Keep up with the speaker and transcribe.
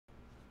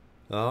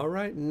All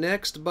right,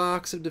 next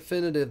box of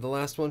definitive, the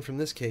last one from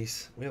this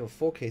case. We have a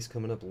full case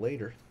coming up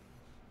later.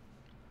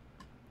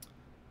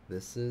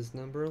 This is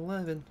number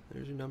 11.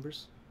 There's your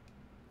numbers.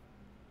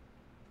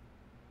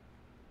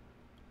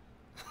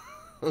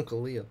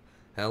 Uncle Leo.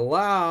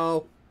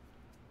 Hello.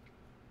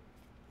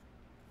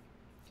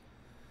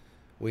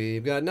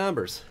 We've got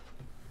numbers.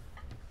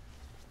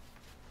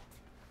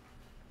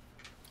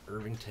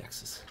 Irving,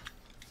 Texas.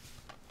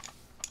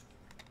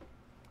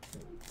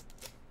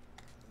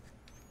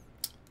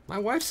 My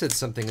wife said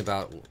something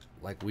about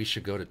like we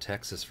should go to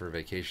Texas for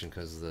vacation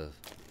because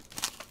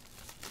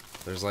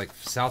there's like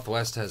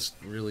Southwest has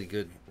really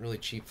good, really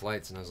cheap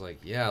flights, and I was like,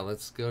 yeah,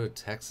 let's go to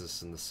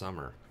Texas in the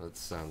summer. That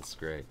sounds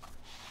great.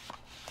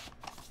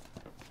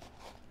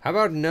 How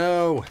about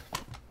no?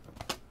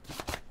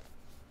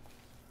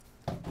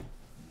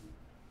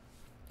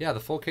 Yeah, the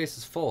full case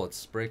is full.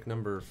 It's break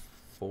number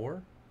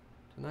 4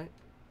 tonight.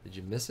 Did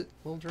you miss it,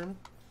 little German?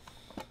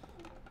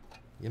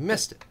 You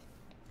missed it.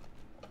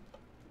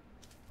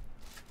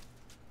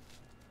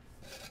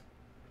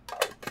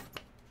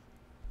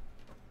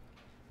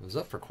 It was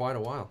up for quite a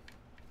while.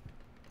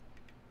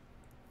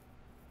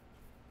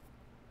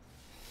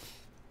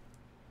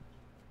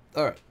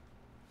 All right.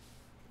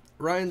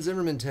 Ryan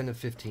Zimmerman, 10 of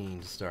 15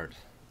 to start.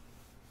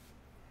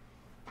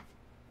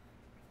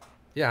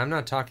 Yeah, I'm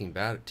not talking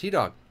bad.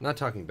 T-Dog, not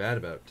talking bad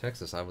about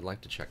Texas. I would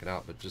like to check it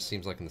out, but it just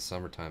seems like in the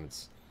summertime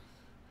it's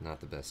not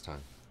the best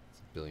time.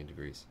 It's a billion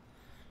degrees.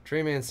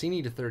 Trey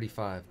Mancini to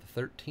 35. The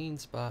 13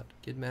 spot,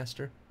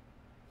 Kidmaster.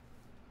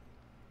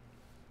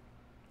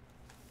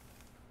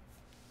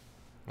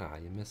 Ah,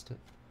 you missed it.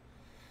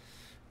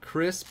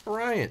 Chris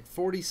Bryant,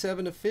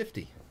 47 of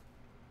 50.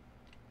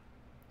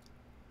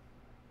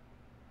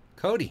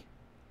 Cody.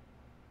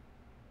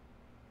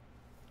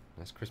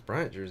 Nice Chris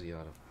Bryant jersey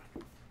auto.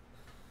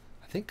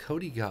 I think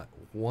Cody got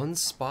one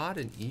spot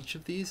in each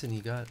of these, and he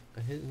got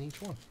a hit in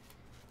each one.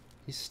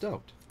 He's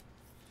stoked.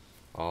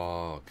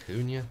 Oh,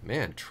 Acuna.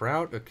 Man,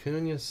 Trout,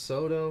 Acuna,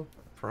 Soto,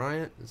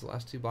 Bryant. These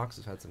last two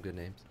boxes had some good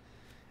names.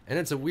 And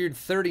it's a weird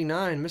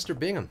 39, Mr.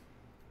 Bingham.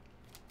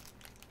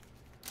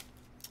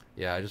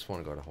 Yeah, I just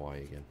want to go to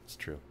Hawaii again. It's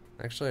true.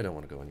 Actually, I don't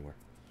want to go anywhere.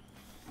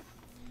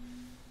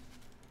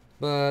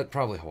 But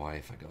probably Hawaii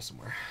if I go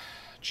somewhere.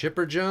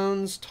 Chipper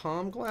Jones,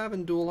 Tom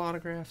Glavine, dual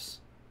autographs.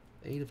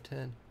 8 of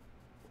 10.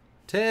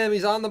 Tim,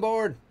 he's on the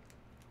board.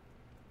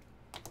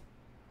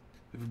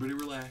 Everybody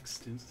relax.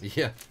 Tim's...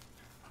 Yeah.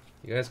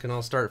 You guys can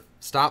all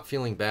stop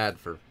feeling bad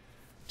for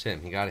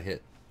Tim. He got a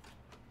hit.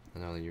 I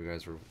know that you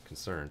guys were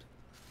concerned.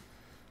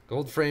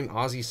 Gold frame,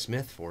 Ozzie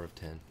Smith, 4 of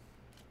 10.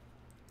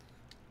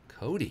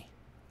 Cody.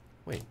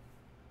 Wait.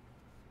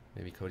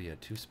 Maybe Cody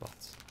had 2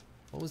 spots.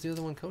 What was the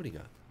other one Cody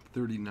got?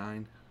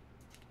 39.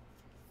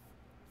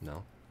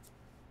 No.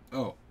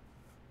 Oh.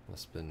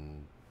 Must have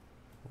been...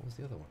 What was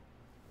the other one?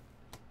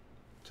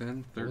 10,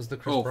 30. What was the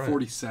Chris Oh, Bryant?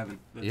 47.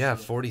 That's yeah,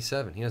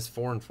 47. He has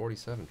 4 and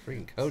 47.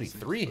 Freaking Cody.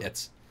 3 spot.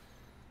 hits.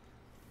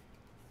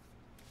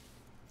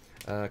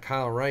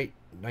 Kyle Wright,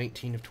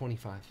 19 of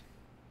 25.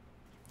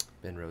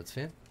 Ben Rhodes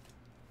fan.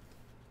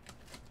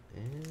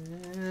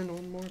 And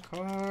one more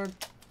card.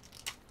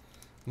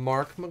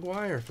 Mark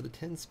McGuire for the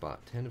 10 spot.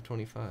 10 of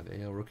 25.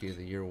 AL Rookie of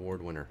the Year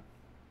award winner.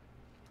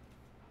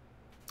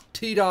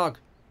 T-Dog.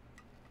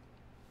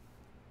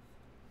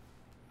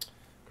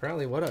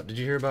 Crowley, what up? Did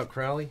you hear about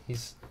Crowley?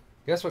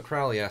 Guess what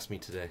Crowley asked me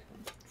today?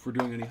 If we're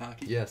doing any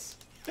hockey? Yes.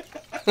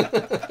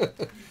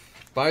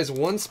 Buys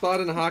 1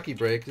 spot in a hockey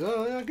break.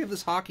 Oh, yeah, I'll give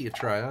this hockey a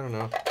try. I don't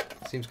know.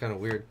 Seems kind of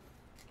weird.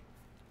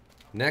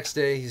 Next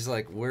day, he's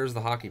like, where's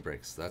the hockey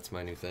breaks? That's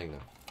my new thing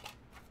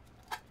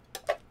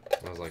now.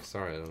 I was like,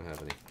 sorry, I don't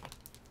have any.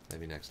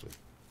 Maybe next week.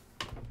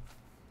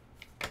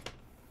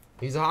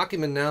 He's a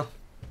hockeyman now.